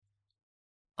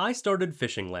I started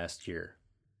fishing last year.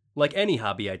 Like any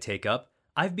hobby I take up,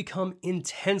 I've become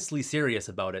intensely serious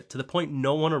about it to the point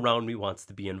no one around me wants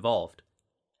to be involved.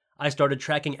 I started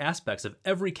tracking aspects of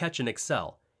every catch in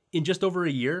Excel. In just over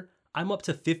a year, I'm up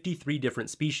to 53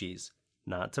 different species.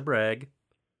 Not to brag.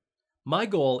 My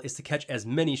goal is to catch as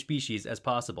many species as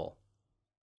possible.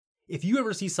 If you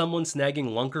ever see someone snagging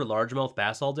lunker largemouth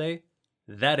bass all day,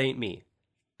 that ain't me.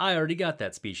 I already got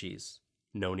that species.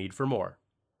 No need for more.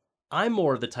 I'm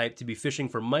more the type to be fishing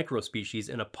for microspecies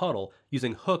in a puddle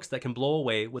using hooks that can blow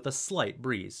away with a slight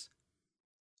breeze.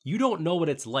 You don't know what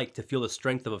it's like to feel the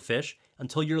strength of a fish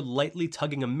until you're lightly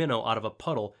tugging a minnow out of a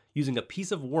puddle using a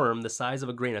piece of worm the size of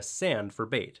a grain of sand for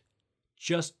bait.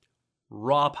 Just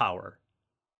raw power.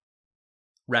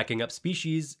 Racking up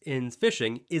species in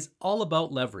fishing is all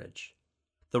about leverage.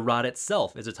 The rod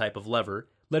itself is a type of lever,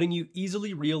 letting you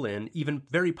easily reel in even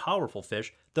very powerful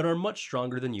fish that are much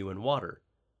stronger than you in water.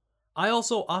 I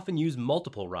also often use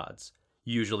multiple rods,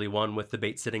 usually one with the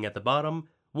bait sitting at the bottom,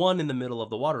 one in the middle of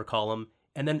the water column,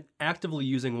 and then actively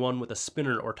using one with a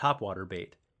spinner or topwater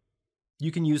bait.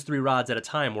 You can use 3 rods at a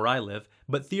time where I live,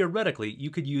 but theoretically you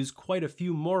could use quite a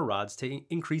few more rods to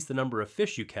increase the number of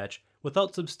fish you catch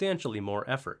without substantially more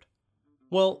effort.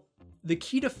 Well, the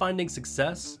key to finding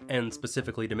success, and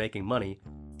specifically to making money,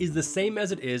 is the same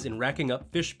as it is in racking up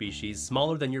fish species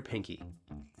smaller than your pinky.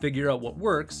 Figure out what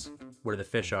works, where the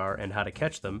fish are and how to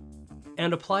catch them,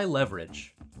 and apply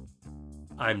leverage.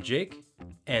 I'm Jake,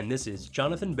 and this is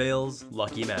Jonathan Bale's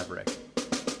Lucky Maverick.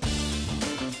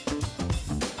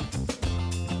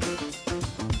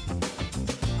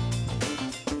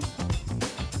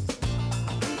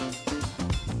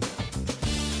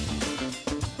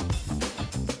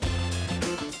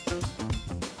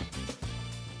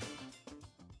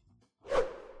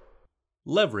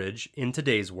 Leverage in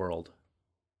today's world.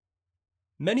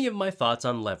 Many of my thoughts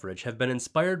on leverage have been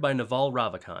inspired by Naval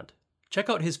Ravikant. Check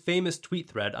out his famous tweet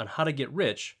thread on how to get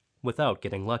rich without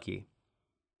getting lucky.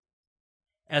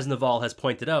 As Naval has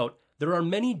pointed out, there are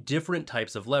many different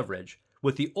types of leverage,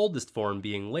 with the oldest form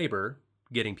being labor,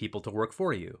 getting people to work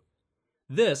for you.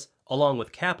 This, along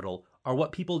with capital, are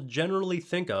what people generally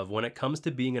think of when it comes to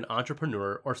being an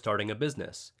entrepreneur or starting a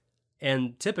business.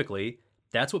 And typically,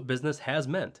 that's what business has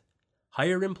meant.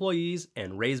 Hire employees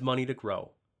and raise money to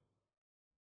grow.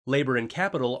 Labor and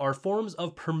capital are forms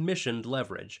of permissioned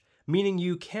leverage, meaning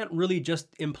you can't really just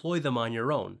employ them on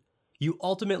your own. You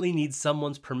ultimately need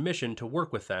someone's permission to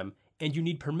work with them, and you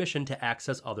need permission to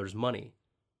access others' money.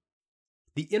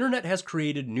 The internet has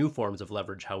created new forms of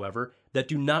leverage, however, that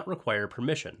do not require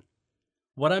permission.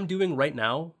 What I'm doing right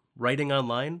now, writing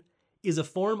online, is a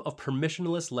form of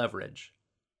permissionless leverage.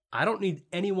 I don't need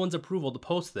anyone's approval to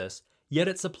post this, yet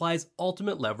it supplies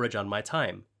ultimate leverage on my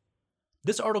time.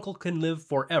 This article can live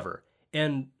forever,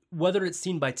 and whether it's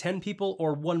seen by 10 people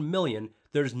or 1 million,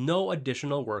 there's no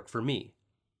additional work for me.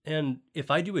 And if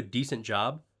I do a decent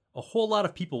job, a whole lot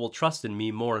of people will trust in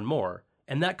me more and more,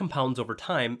 and that compounds over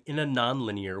time in a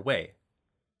non-linear way.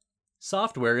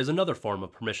 Software is another form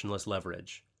of permissionless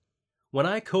leverage. When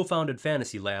I co-founded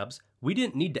Fantasy Labs, we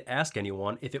didn't need to ask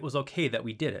anyone if it was okay that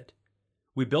we did it.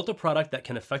 We built a product that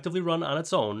can effectively run on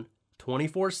its own,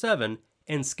 24/7,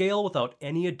 and scale without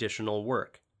any additional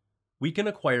work. We can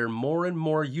acquire more and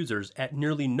more users at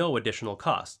nearly no additional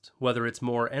cost, whether it's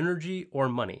more energy or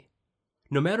money.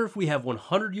 No matter if we have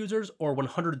 100 users or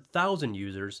 100,000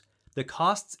 users, the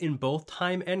costs in both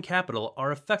time and capital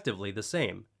are effectively the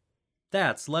same.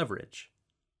 That's leverage.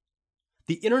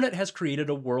 The internet has created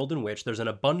a world in which there's an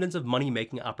abundance of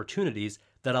money-making opportunities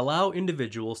that allow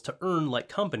individuals to earn like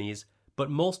companies, but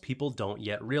most people don't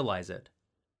yet realize it.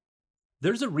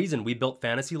 There's a reason we built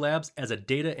Fantasy Labs as a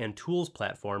data and tools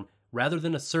platform rather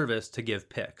than a service to give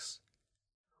picks.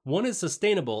 One is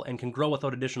sustainable and can grow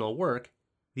without additional work,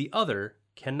 the other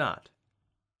cannot.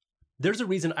 There's a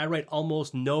reason I write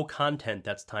almost no content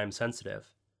that's time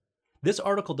sensitive. This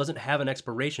article doesn't have an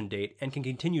expiration date and can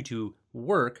continue to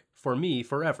work for me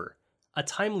forever. A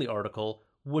timely article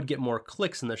would get more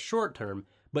clicks in the short term,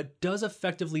 but does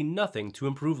effectively nothing to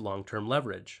improve long-term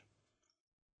leverage.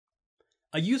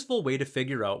 A useful way to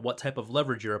figure out what type of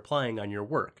leverage you're applying on your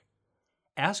work.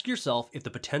 Ask yourself if the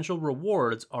potential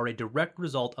rewards are a direct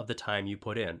result of the time you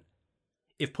put in.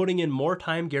 If putting in more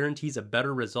time guarantees a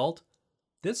better result,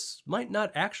 this might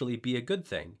not actually be a good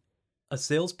thing. A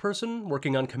salesperson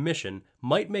working on commission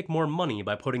might make more money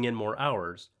by putting in more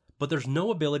hours, but there's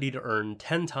no ability to earn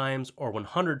 10 times or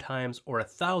 100 times or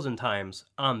 1,000 times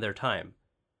on their time.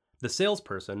 The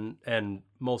salesperson, and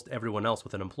most everyone else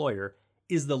with an employer,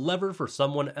 is the lever for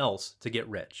someone else to get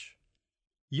rich.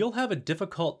 You'll have a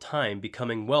difficult time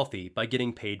becoming wealthy by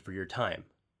getting paid for your time.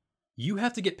 You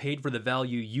have to get paid for the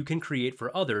value you can create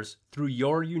for others through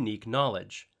your unique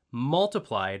knowledge,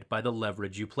 multiplied by the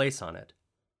leverage you place on it.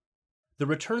 The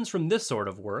returns from this sort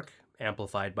of work,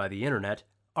 amplified by the internet,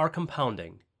 are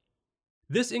compounding.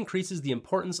 This increases the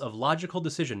importance of logical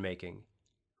decision-making.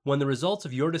 When the results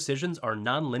of your decisions are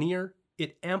nonlinear,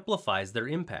 it amplifies their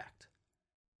impact.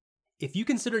 If you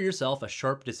consider yourself a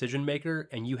sharp decision maker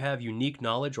and you have unique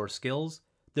knowledge or skills,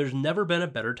 there's never been a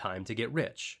better time to get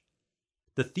rich.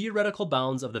 The theoretical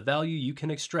bounds of the value you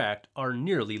can extract are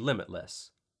nearly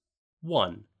limitless.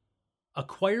 1.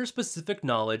 Acquire specific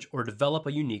knowledge or develop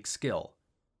a unique skill.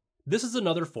 This is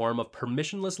another form of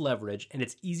permissionless leverage, and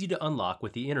it's easy to unlock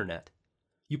with the internet.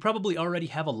 You probably already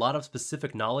have a lot of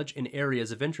specific knowledge in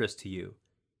areas of interest to you.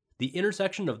 The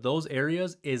intersection of those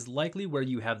areas is likely where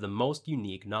you have the most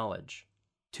unique knowledge.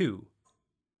 2.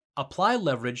 Apply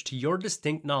leverage to your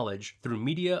distinct knowledge through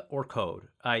media or code,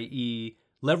 i.e.,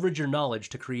 leverage your knowledge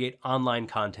to create online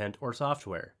content or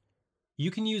software.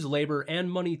 You can use labor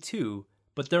and money too,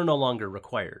 but they're no longer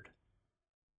required.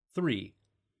 3.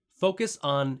 Focus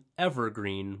on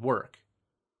evergreen work.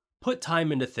 Put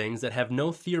time into things that have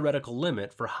no theoretical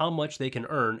limit for how much they can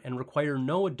earn and require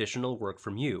no additional work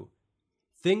from you.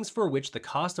 Things for which the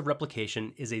cost of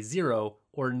replication is a zero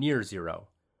or near zero.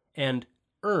 And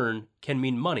earn can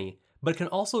mean money, but can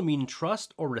also mean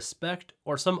trust or respect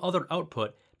or some other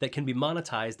output that can be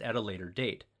monetized at a later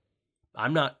date.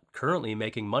 I'm not currently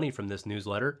making money from this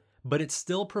newsletter, but it's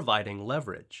still providing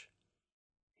leverage.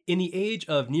 In the age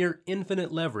of near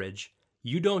infinite leverage,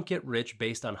 you don't get rich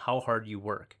based on how hard you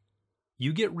work.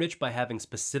 You get rich by having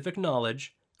specific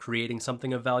knowledge, creating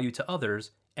something of value to others,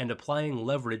 and applying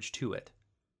leverage to it.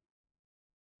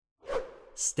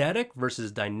 Static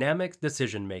versus dynamic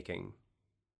decision making.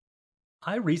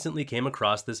 I recently came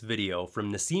across this video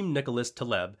from Nassim Nicholas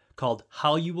Taleb called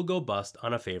How You Will Go Bust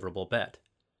on a Favorable Bet.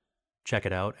 Check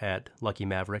it out at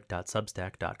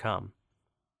luckymaverick.substack.com.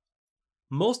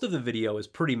 Most of the video is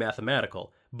pretty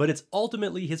mathematical, but it's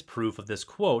ultimately his proof of this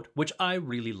quote, which I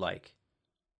really like.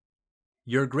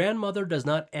 Your grandmother does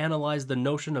not analyze the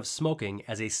notion of smoking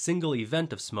as a single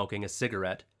event of smoking a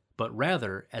cigarette, but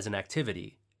rather as an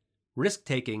activity.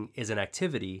 Risk-taking is an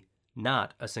activity,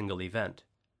 not a single event.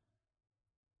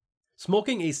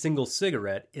 Smoking a single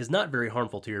cigarette is not very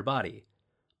harmful to your body.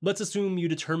 Let's assume you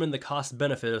determine the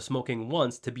cost-benefit of smoking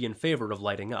once to be in favor of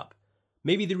lighting up.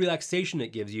 Maybe the relaxation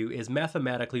it gives you is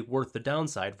mathematically worth the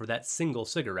downside for that single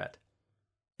cigarette.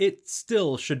 It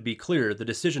still should be clear the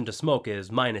decision to smoke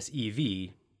is minus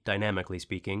EV, dynamically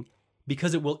speaking,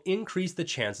 because it will increase the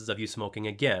chances of you smoking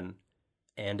again,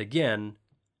 and again,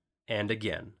 and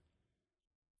again.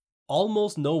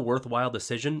 Almost no worthwhile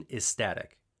decision is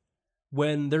static.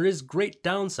 When there is great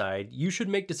downside, you should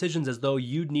make decisions as though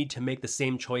you'd need to make the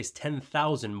same choice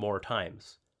 10,000 more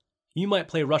times. You might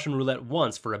play Russian roulette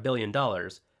once for $1 billion,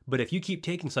 but if you keep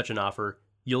taking such an offer,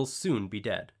 you'll soon be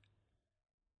dead.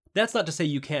 That's not to say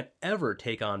you can't ever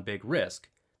take on big risk.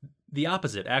 The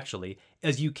opposite, actually,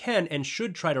 as you can and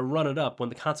should try to run it up when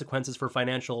the consequences for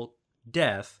financial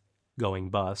death, going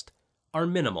bust, are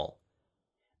minimal.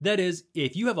 That is,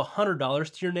 if you have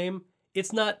 $100 to your name,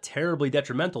 it's not terribly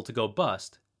detrimental to go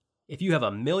bust. If you have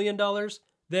 $1 million,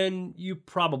 then you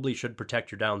probably should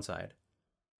protect your downside.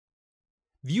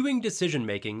 Viewing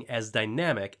decision-making as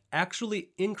dynamic actually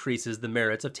increases the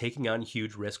merits of taking on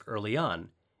huge risk early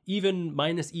on, even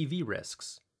minus EV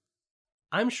risks.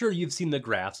 I'm sure you've seen the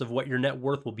graphs of what your net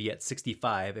worth will be at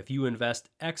 65 if you invest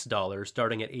X dollars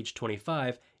starting at age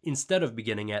 25 instead of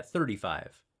beginning at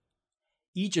 35.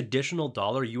 Each additional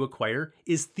dollar you acquire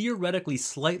is theoretically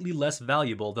slightly less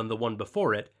valuable than the one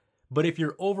before it, but if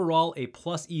you're overall a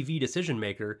plus EV decision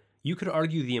maker, you could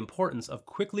argue the importance of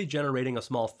quickly generating a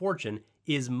small fortune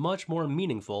is much more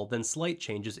meaningful than slight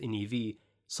changes in EV,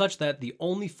 such that the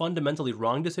only fundamentally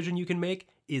wrong decision you can make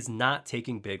is not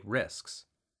taking big risks.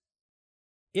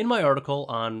 In my article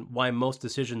on why most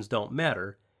decisions don't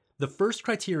matter, the first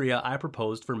criteria I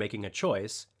proposed for making a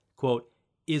choice, quote,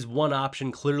 is one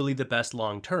option clearly the best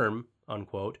long-term,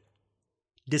 unquote.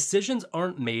 Decisions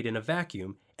aren't made in a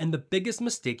vacuum, and the biggest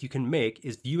mistake you can make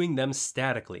is viewing them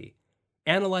statically,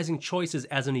 analyzing choices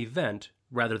as an event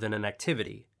rather than an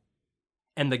activity.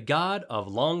 And the god of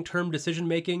long-term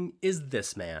decision-making is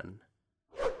this man.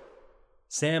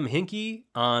 Sam Hinkie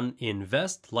on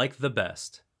Invest Like the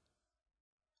Best.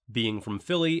 Being from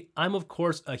Philly, I'm of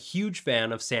course a huge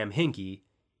fan of Sam Hinkie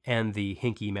and the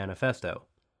Hinkie Manifesto.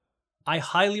 I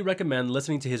highly recommend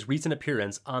listening to his recent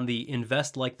appearance on the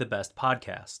Invest Like the Best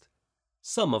podcast.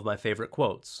 Some of my favorite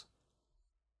quotes.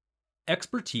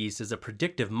 Expertise is a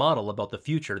predictive model about the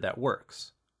future that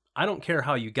works. I don't care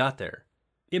how you got there.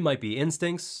 It might be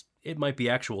instincts, It might be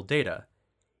actual data.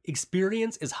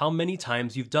 Experience is how many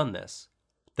times you've done this.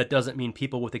 That doesn't mean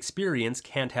people with experience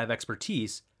can't have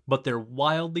expertise, but they're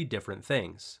wildly different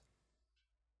things.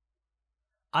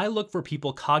 I look for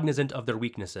people cognizant of their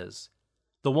weaknesses.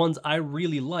 The ones I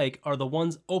really like are the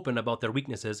ones open about their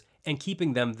weaknesses and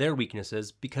keeping them their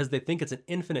weaknesses because they think it's an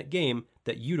infinite game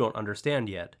that you don't understand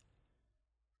yet.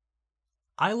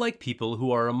 I like people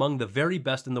who are among the very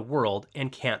best in the world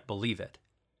and can't believe it.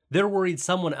 They're worried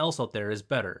someone else out there is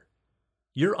better.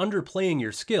 You're underplaying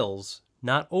your skills,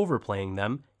 not overplaying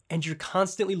them, and you're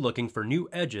constantly looking for new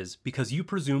edges because you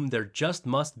presume there just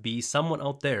must be someone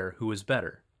out there who is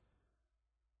better.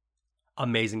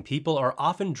 Amazing people are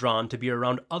often drawn to be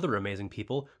around other amazing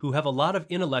people who have a lot of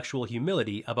intellectual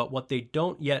humility about what they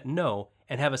don't yet know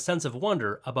and have a sense of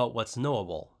wonder about what's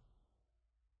knowable.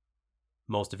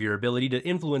 Most of your ability to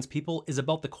influence people is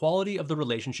about the quality of the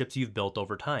relationships you've built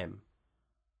over time.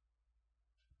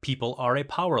 People are a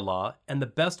power law, and the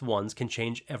best ones can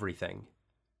change everything.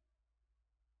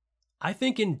 I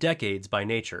think in decades by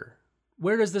nature.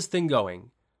 Where is this thing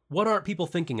going? What aren't people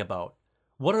thinking about?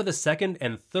 What are the second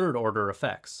and third order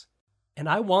effects? And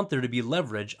I want there to be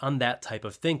leverage on that type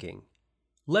of thinking.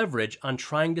 Leverage on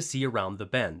trying to see around the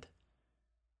bend.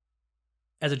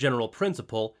 As a general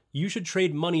principle, you should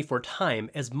trade money for time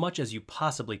as much as you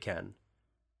possibly can.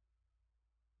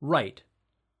 Write.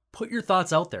 Put your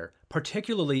thoughts out there,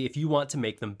 particularly if you want to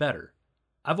make them better.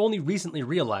 I've only recently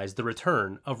realized the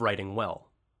return of writing well.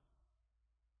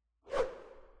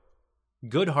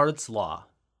 Goodhart's Law.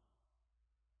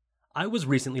 I was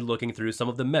recently looking through some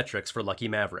of the metrics for Lucky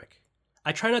Maverick.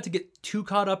 I try not to get too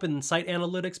caught up in site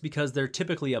analytics because they're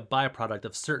typically a byproduct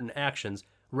of certain actions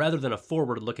rather than a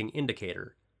forward-looking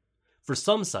indicator. For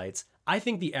some sites, I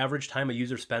think the average time a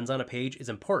user spends on a page is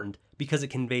important because it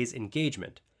conveys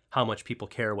engagement, how much people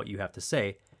care what you have to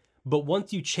say, but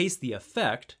once you chase the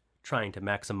effect, trying to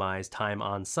maximize time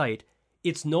on site,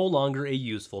 it's no longer a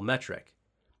useful metric.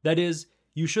 That is,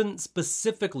 you shouldn't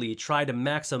specifically try to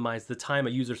maximize the time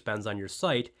a user spends on your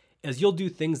site, as you'll do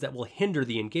things that will hinder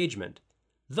the engagement.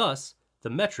 Thus, the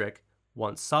metric,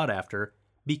 once sought after,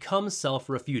 becomes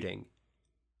self-refuting.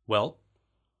 Well,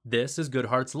 this is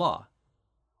Goodhart's Law.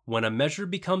 When a measure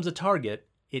becomes a target,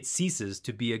 it ceases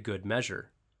to be a good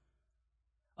measure.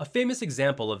 A famous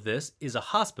example of this is a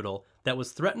hospital that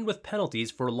was threatened with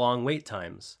penalties for long wait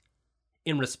times.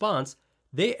 In response,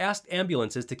 they asked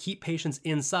ambulances to keep patients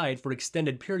inside for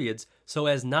extended periods so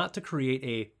as not to create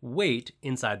a wait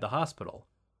inside the hospital.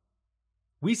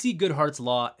 We see Goodhart's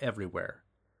Law everywhere.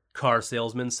 Car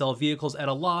salesmen sell vehicles at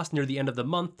a loss near the end of the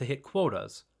month to hit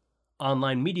quotas.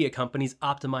 Online media companies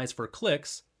optimize for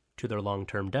clicks, to their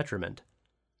long-term detriment.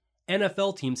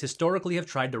 NFL teams historically have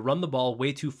tried to run the ball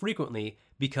way too frequently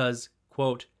because,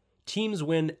 quote, teams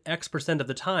win X% of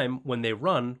the time when they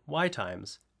run Y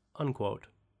times, unquote.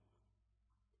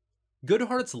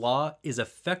 Goodhart's Law is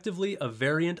effectively a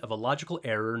variant of a logical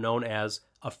error known as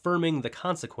affirming the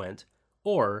consequent,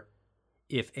 or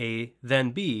if A,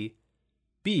 then B,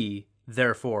 B,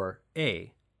 therefore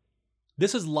A.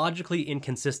 This is logically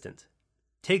inconsistent.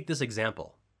 Take this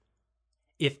example.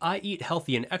 If I eat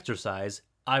healthy and exercise,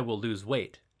 I will lose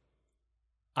weight.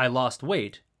 I lost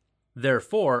weight,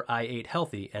 therefore I ate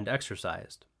healthy and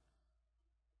exercised.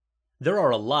 There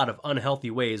are a lot of unhealthy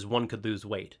ways one could lose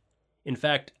weight. In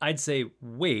fact, I'd say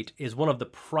weight is one of the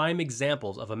prime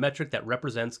examples of a metric that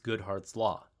represents Goodhart's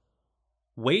Law.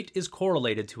 Weight is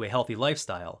correlated to a healthy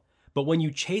lifestyle, but when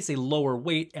you chase a lower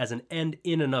weight as an end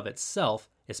in and of itself,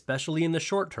 especially in the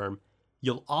short term,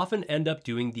 you'll often end up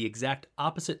doing the exact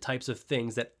opposite types of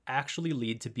things that actually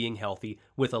lead to being healthy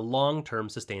with a long-term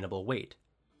sustainable weight.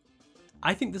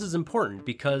 I think this is important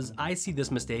because I see this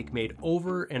mistake made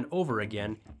over and over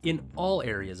again in all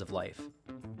areas of life,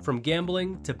 from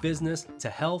gambling to business to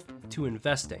health to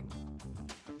investing.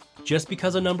 Just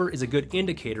because a number is a good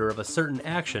indicator of a certain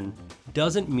action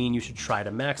doesn't mean you should try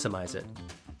to maximize it.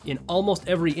 In almost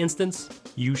every instance,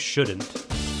 you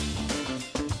shouldn't.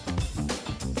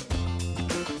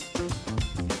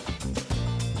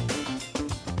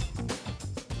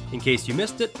 In case you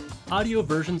missed it, audio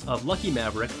versions of Lucky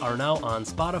Maverick are now on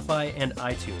Spotify and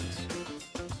iTunes.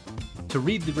 To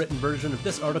read the written version of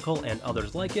this article and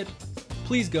others like it,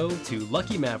 please go to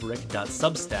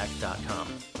luckymaverick.substack.com.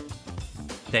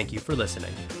 Thank you for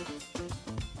listening.